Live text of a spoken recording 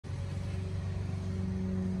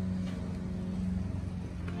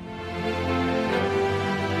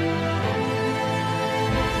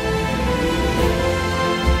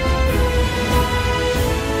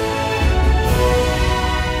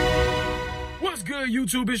good,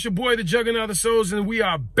 YouTube? It's your boy, the Juggernaut of Souls, and we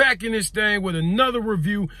are back in this thing with another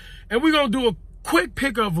review. And we're going to do a quick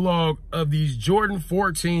pickup vlog of these Jordan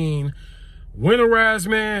 14 Winterized,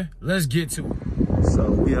 man. Let's get to it.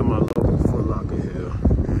 So we have my local Foot Locker here,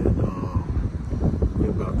 and we're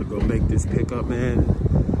about to go make this pickup, man.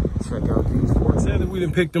 Check out these 14. Now that we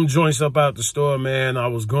done picked them joints up out the store, man, I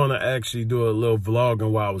was going to actually do a little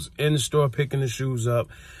vlogging while I was in the store picking the shoes up.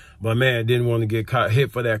 But, man, didn't want to get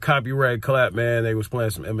hit for that copyright clap, man. They was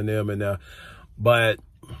playing some Eminem in there. But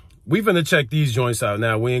we finna check these joints out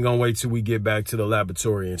now. We ain't going to wait till we get back to the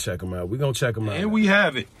laboratory and check them out. We going to check them out. And we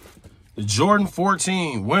have it. The Jordan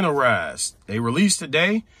 14 Winterized. They released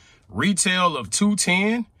today. Retail of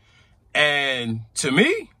 $210. And to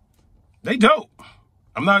me, they dope.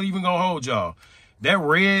 I'm not even going to hold y'all. That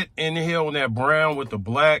red in the hill and that brown with the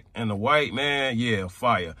black and the white, man, yeah,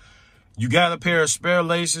 fire. You got a pair of spare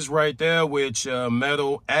laces right there, which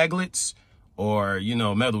metal aglets or, you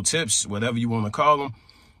know, metal tips, whatever you want to call them.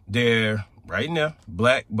 They're right in there,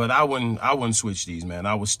 black, but I wouldn't switch these, man.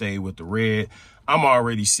 I would stay with the red. I'm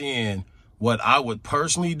already seeing what I would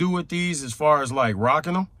personally do with these as far as like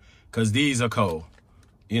rocking them, because these are cold.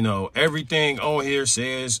 You know, everything on here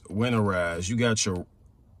says Winterized. You got your,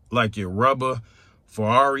 like your rubber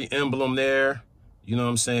Ferrari emblem there. You know what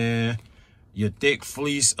I'm saying? Your thick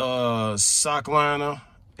fleece sock liner,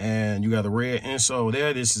 and you got a red insole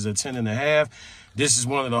there. This is a 10.5. This is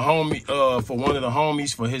one of the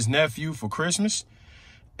homies for his nephew for Christmas.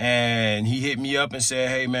 And he hit me up and said,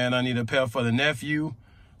 hey man, I need a pair for the nephew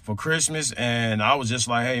for Christmas. And I was just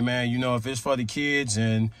like, hey man, you know, if it's for the kids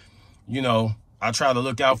and, you know, I try to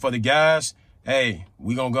look out for the guys, hey,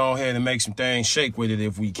 we gonna go ahead and make some things shake with it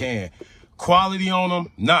if we can. Quality on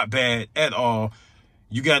them, not bad at all.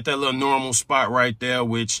 You got that little normal spot right there,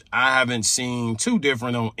 which I haven't seen too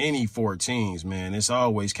different on any 14s, man. It's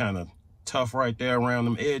always kind of tough right there around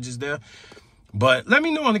them edges there. But let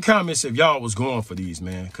me know in the comments if y'all was going for these,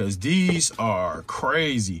 man, because these are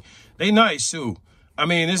crazy. They nice, too. I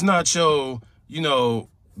mean, it's not your, you know,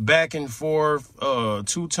 back and forth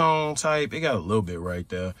two-tone type. They got a little bit right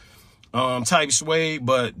there. Type suede,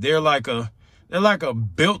 but they're like a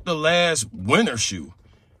built to last winter shoe.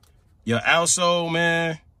 Your outsole,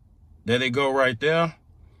 man, there they go right there.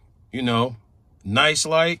 You know, nice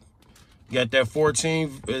like. You got that 14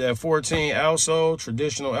 outsole,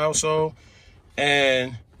 traditional outsole.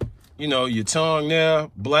 And, you know, your tongue there,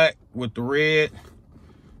 black with the red.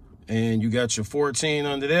 And you got your 14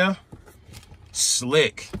 under there.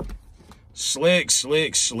 Slick. Slick,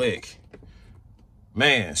 slick, slick.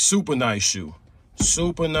 Man, super nice shoe.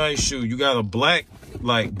 Super nice shoe. You got a black,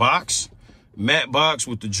 like, box. Matte box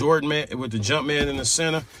with the Jordan man, with the Jumpman in the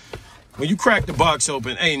center. When you crack the box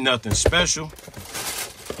open, ain't nothing special.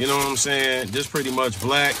 You know what I'm saying? Just pretty much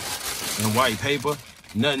black and white paper.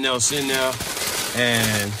 Nothing else in there.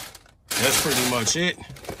 And that's pretty much it.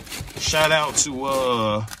 Shout out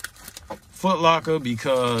to Foot Locker,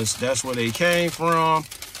 because that's where they came from.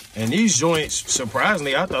 And these joints,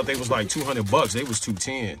 surprisingly, I thought they was like $200. They was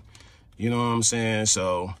 $210. You know what I'm saying?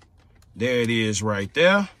 So there it is right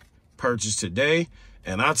there. Purchased today,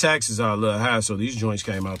 and our taxes are a little high, so these joints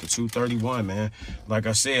came out to $231, man. Like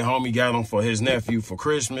I said, homie got them for his nephew for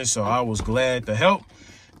Christmas, so I was glad to help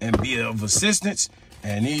and be of assistance.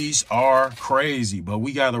 And these are crazy, but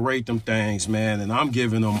we gotta rate them things, man. And I'm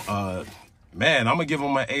giving them man, I'm gonna give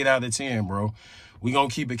them an 8 out of 10, bro. We gonna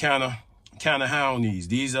keep it kind of high on these.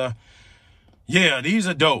 These are, yeah, these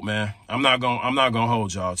are dope, man. I'm not gonna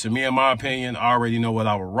hold y'all. To me, in my opinion, I already know what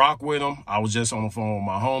I would rock with them. I was just on the phone with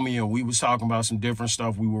my homie, and we was talking about some different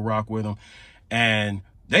stuff we would rock with them. And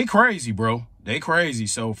they crazy, bro. They crazy.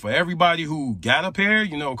 So for everybody who got a pair,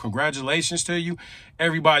 you know, congratulations to you.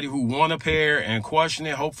 Everybody who want a pair and question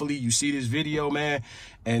it, hopefully you see this video, man,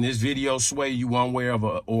 and this video sway you one way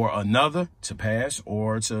or another to pass,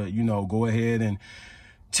 or to, you know, go ahead and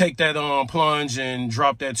take that plunge and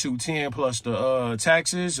drop that 210 plus the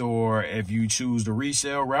taxes, or if you choose the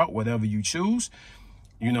resale route, whatever you choose,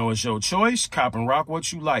 you know, it's your choice. Cop and rock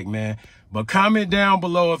what you like, man. But comment down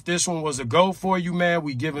below if this one was a go for you, man.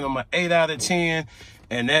 We giving them an 8 out of 10,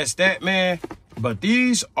 and that's that, man. But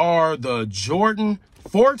these are the Jordan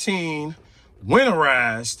 14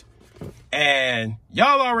 Winterized, and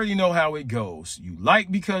y'all already know how it goes. You like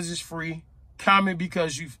because it's free, comment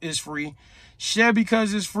because it's free, share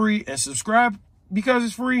because it's free, and subscribe because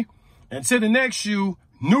it's free. Until the next shoe,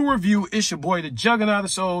 new review, it's your boy, the Juggernaut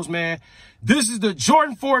of Souls, man. This is the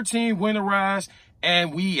Jordan 14 Winterized,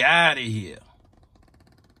 and we out of here.